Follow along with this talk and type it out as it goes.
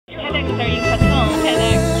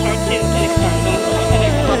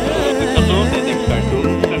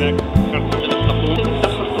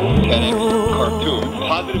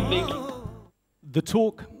The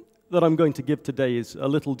talk that I'm going to give today is a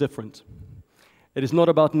little different. It is not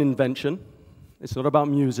about an invention. It's not about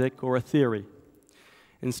music or a theory.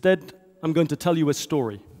 Instead, I'm going to tell you a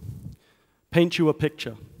story, paint you a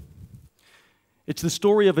picture. It's the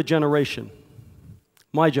story of a generation,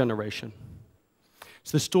 my generation.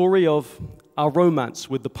 It's the story of our romance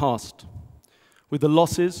with the past, with the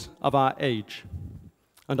losses of our age,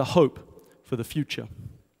 and a hope for the future.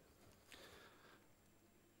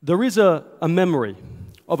 There is a memory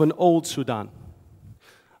of an old Sudan,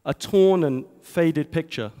 a torn and faded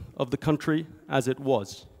picture of the country as it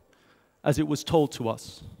was told to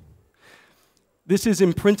us. This is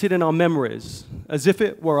imprinted in our memories as if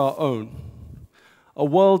it were our own, a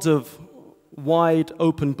world of wide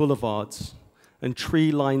open boulevards and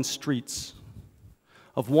tree-lined streets,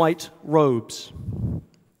 of white robes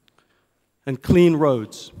and clean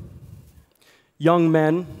roads, young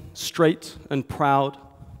men straight and proud,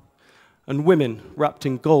 and women wrapped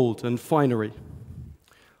in gold and finery,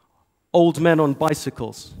 old men on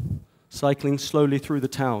bicycles cycling slowly through the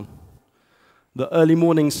town, the early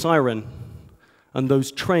morning siren and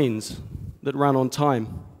those trains that ran on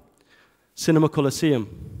time, Cinema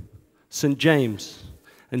Coliseum, St. James,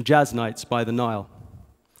 and jazz nights by the Nile.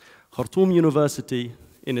 Khartoum University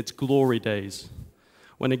in its glory days,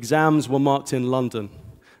 when exams were marked in London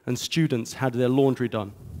and students had their laundry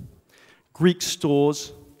done. Greek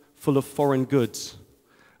stores full of foreign goods,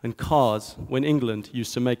 and cars when England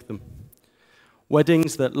used to make them.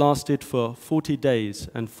 Weddings that lasted for 40 days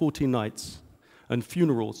and 40 nights, and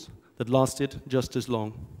funerals that lasted just as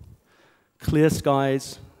long. Clear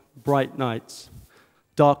skies, bright nights,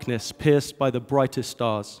 darkness pierced by the brightest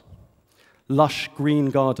stars, lush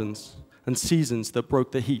green gardens, and seasons that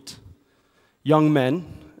broke the heat. Young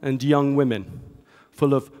men and young women,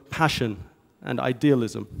 full of passion and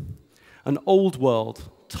idealism. An old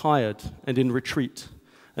world tired and in retreat,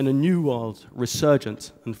 and a new world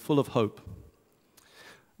resurgent and full of hope.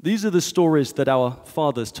 These are the stories that our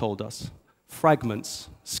fathers told us, fragments,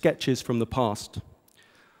 sketches from the past,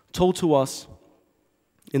 told to us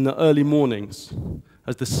in the early mornings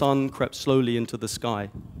as the sun crept slowly into the sky,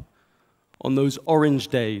 on those orange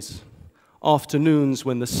days, afternoons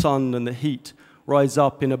when the sun and the heat rise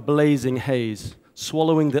up in a blazing haze,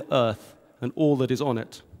 swallowing the earth and all that is on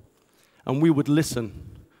it. And we would listen,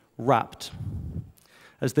 rapt,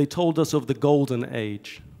 as they told us of the golden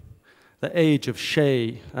age, the age of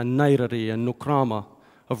Shea and Nairari and Nukrama,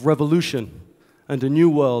 of revolution and a new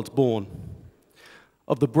world born,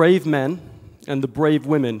 of the brave men and the brave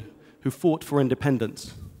women who fought for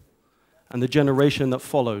independence, and the generation that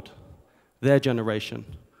followed, their generation,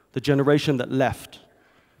 the generation that left,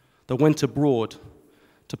 that went abroad,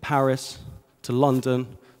 to Paris, to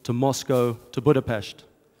London, to Moscow, to Budapest,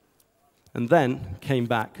 and then came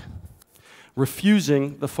back,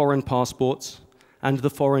 refusing the foreign passports and the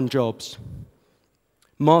foreign jobs.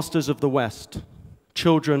 Masters of the West,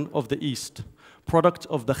 children of the East, product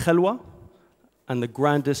of the Khelwa and the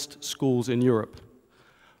grandest schools in Europe,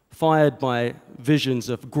 fired by visions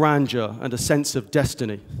of grandeur and a sense of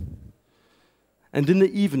destiny. And in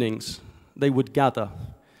the evenings, they would gather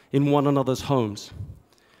in one another's homes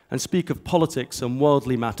and speak of politics and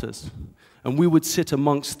worldly matters, and we would sit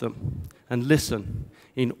amongst them and listen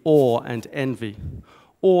in awe and envy,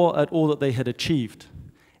 awe at all that they had achieved,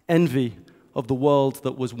 envy of the world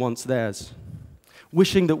that was once theirs,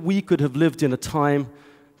 wishing that we could have lived in a time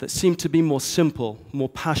that seemed to be more simple, more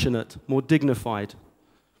passionate, more dignified,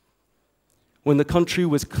 when the country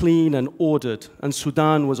was clean and ordered and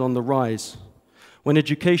Sudan was on the rise, when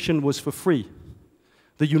education was for free,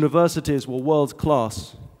 the universities were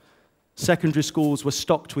world-class, secondary schools were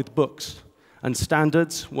stocked with books, and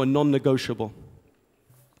standards were non-negotiable.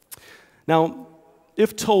 Now,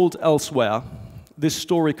 if told elsewhere, this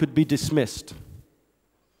story could be dismissed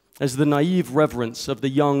as the naive reverence of the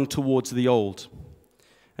young towards the old.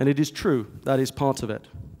 And it is true, that is part of it.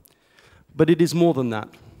 But it is more than that.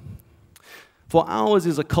 For ours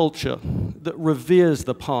is a culture that reveres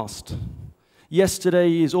the past.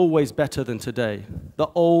 Yesterday is always better than today. The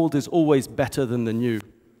old is always better than the new.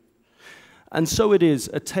 And so it is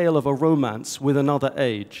a tale of a romance with another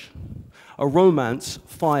age, a romance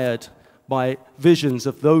fired by visions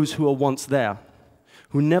of those who were once there,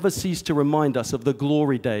 who never cease to remind us of the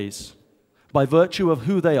glory days, by virtue of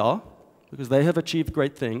who they are, because they have achieved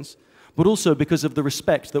great things, but also because of the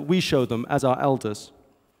respect that we show them as our elders.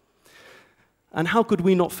 And how could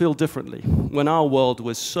we not feel differently when our world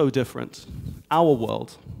was so different? Our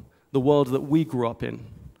world, the world that we grew up in,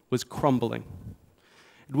 was crumbling.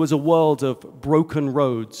 It was a world of broken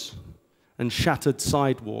roads and shattered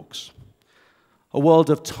sidewalks, a world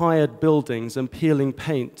of tired buildings and peeling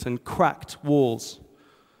paint and cracked walls,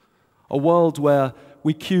 a world where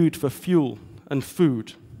we queued for fuel and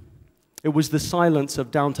food. It was the silence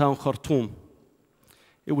of downtown Khartoum.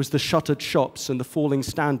 It was the shuttered shops and the falling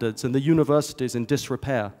standards and the universities in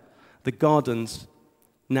disrepair, the gardens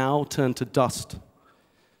now turned to dust.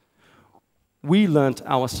 We learnt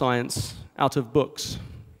our science out of books,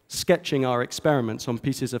 sketching our experiments on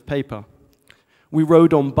pieces of paper. We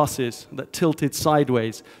rode on buses that tilted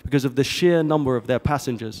sideways because of the sheer number of their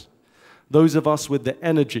passengers. Those of us with the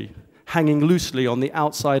energy hanging loosely on the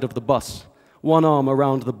outside of the bus, one arm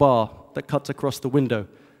around the bar that cuts across the window,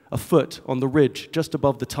 a foot on the ridge just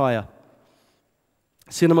above the tire.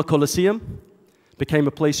 Cinema Coliseum became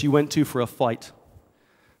a place you went to for a fight.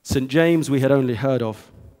 St. James we had only heard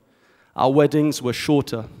of. Our weddings were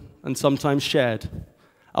shorter and sometimes shared.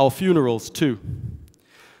 Our funerals too.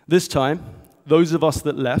 This time, those of us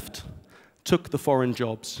that left took the foreign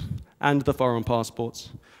jobs and the foreign passports.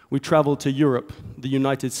 We traveled to Europe, the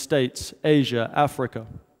United States, Asia, Africa.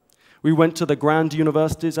 We went to the grand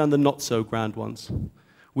universities and the not-so-grand ones.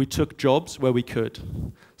 We took jobs where we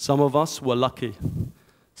could. Some of us were lucky.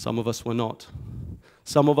 Some of us were not.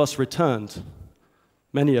 Some of us returned.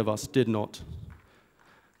 Many of us did not.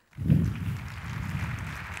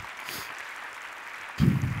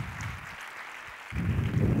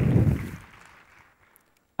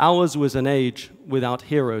 Ours was an age without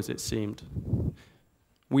heroes, it seemed.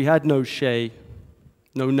 We had no Shea,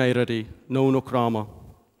 no Nairari, no Nokrama.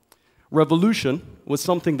 Revolution was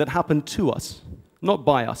something that happened to us, not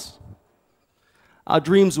by us. Our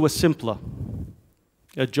dreams were simpler.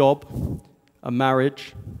 A job, a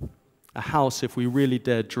marriage, a house if we really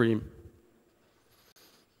dared dream.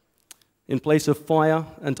 In place of fire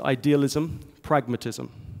and idealism,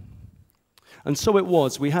 pragmatism. And so it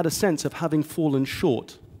was, we had a sense of having fallen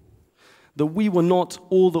short, that we were not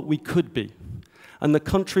all that we could be, and the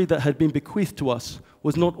country that had been bequeathed to us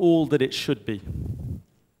was not all that it should be.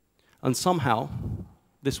 And somehow,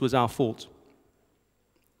 this was our fault.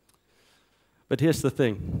 But here's the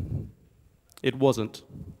thing. It wasn't.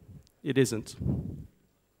 It isn't.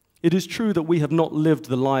 It is true that we have not lived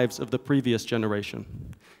the lives of the previous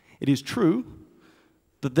generation. It is true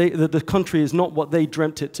that the country is not what they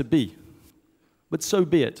dreamt it to be. But so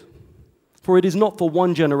be it. For it is not for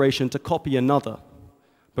one generation to copy another,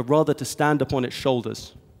 but rather to stand upon its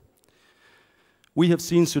shoulders. We have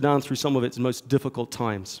seen Sudan through some of its most difficult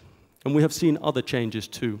times, and we have seen other changes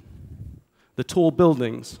too. The tall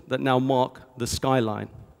buildings that now mark the skyline,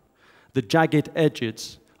 the jagged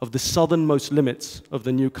edges of the southernmost limits of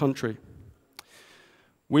the new country.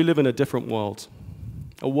 We live in a different world,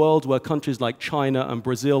 a world where countries like China and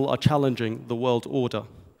Brazil are challenging the world order,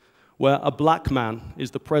 where a black man is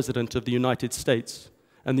the president of the United States,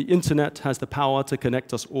 and the internet has the power to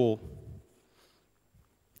connect us all.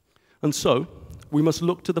 And so, we must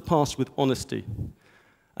look to the past with honesty,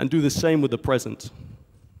 and do the same with the present.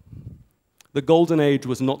 The golden age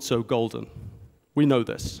was not so golden. We know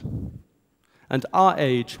this. And our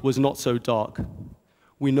age was not so dark.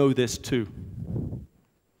 We know this too.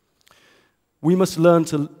 We must learn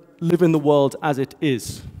to live in the world as it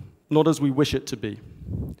is, not as we wish it to be.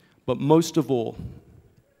 But most of all,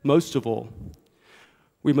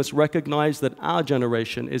 we must recognize that our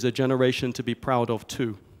generation is a generation to be proud of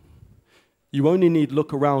too. You only need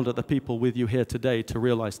look around at the people with you here today to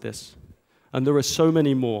realize this. And there are so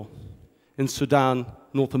many more in Sudan,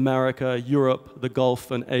 North America, Europe, the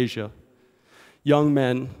Gulf, and Asia. Young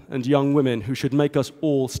men and young women who should make us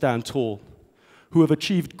all stand tall, who have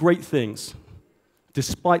achieved great things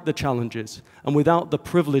despite the challenges and without the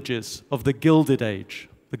privileges of the Gilded Age,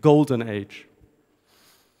 the Golden Age.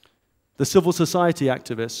 The civil society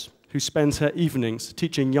activist who spends her evenings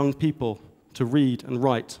teaching young people to read and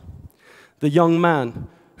write. The young man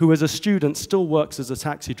who as a student still works as a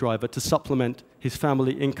taxi driver to supplement his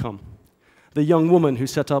family income. The young woman who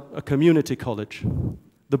set up a community college.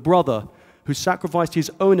 The brother who sacrificed his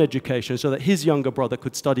own education so that his younger brother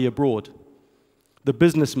could study abroad. The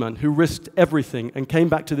businessman who risked everything and came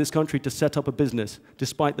back to this country to set up a business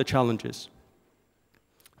despite the challenges.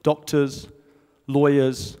 Doctors,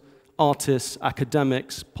 lawyers, artists,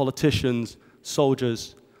 academics, politicians,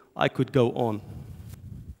 soldiers, I could go on.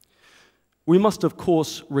 We must, of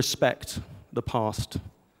course, respect the past,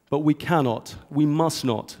 but we must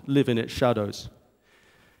not live in its shadows.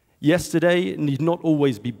 Yesterday need not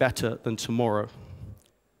always be better than tomorrow.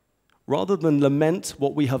 Rather than lament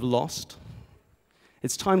what we have lost,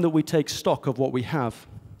 it's time that we take stock of what we have.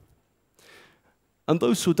 And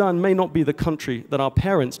though Sudan may not be the country that our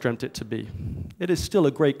parents dreamt it to be, it is still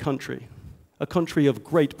a great country of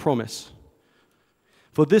great promise.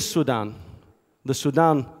 For this Sudan,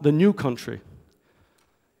 the new country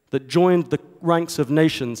that joined the ranks of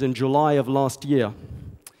nations in July of last year,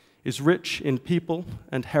 is rich in people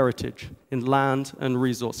and heritage, in land and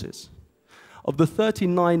resources. Of the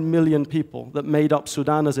 39 million people that made up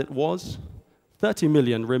Sudan as it was, 30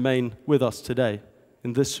 million remain with us today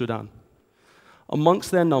in this Sudan.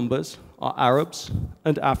 Amongst their numbers are Arabs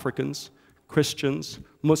and Africans, Christians,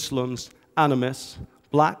 Muslims, animists,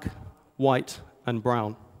 black, white, and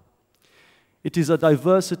brown. It is a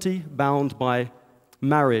diversity bound by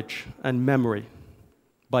marriage and memory,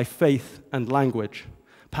 by faith and language,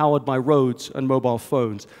 powered by roads and mobile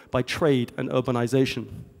phones, by trade and urbanization.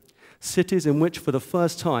 Cities in which, for the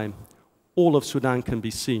first time, all of Sudan can be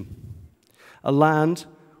seen. A land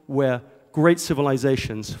where great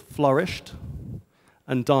civilizations flourished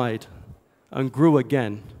and died and grew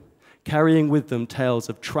again, carrying with them tales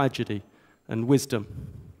of tragedy and wisdom.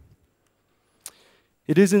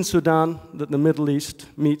 It is in Sudan that the Middle East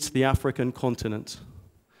meets the African continent,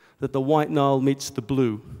 that the White Nile meets the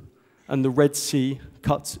Blue, and the Red Sea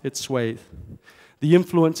cuts its swathe. The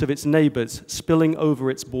influence of its neighbors spilling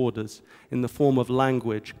over its borders in the form of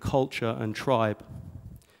language, culture, and tribe.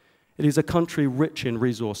 It is a country rich in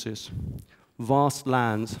resources, vast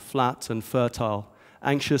lands, flat and fertile,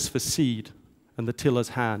 anxious for seed and the tiller's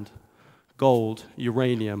hand, gold,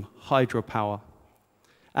 uranium, hydropower,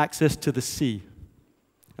 access to the sea,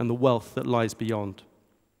 and the wealth that lies beyond.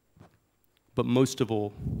 But most of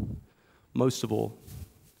all,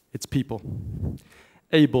 its people,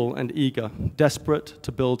 able and eager, desperate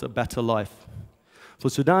to build a better life. For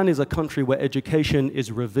Sudan is a country where education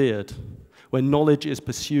is revered, where knowledge is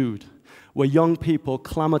pursued, where young people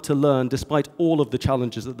clamor to learn despite all of the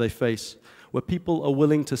challenges that they face, where people are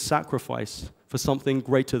willing to sacrifice for something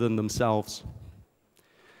greater than themselves.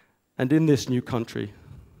 And in this new country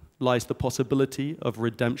lies the possibility of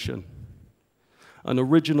redemption, an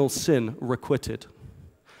original sin requited,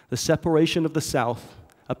 the separation of the South,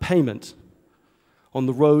 a payment on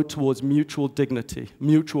the road towards mutual dignity,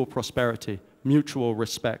 mutual prosperity, mutual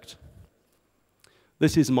respect.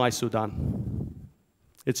 This is my Sudan.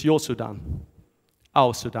 It's your Sudan,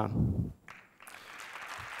 our Sudan.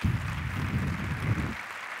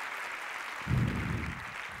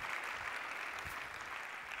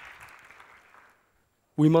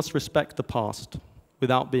 We must respect the past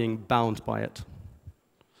without being bound by it,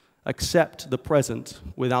 accept the present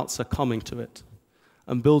without succumbing to it,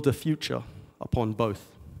 and build a future upon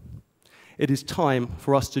both. It is time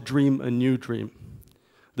for us to dream a new dream,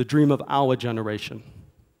 the dream of our generation.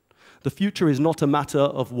 The future is not a matter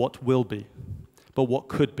of what will be, but what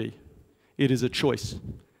could be. It is a choice,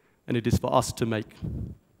 and it is for us to make.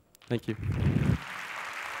 Thank you.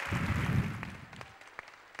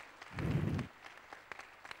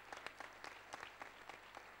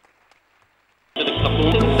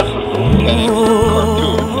 TEDxKhartoum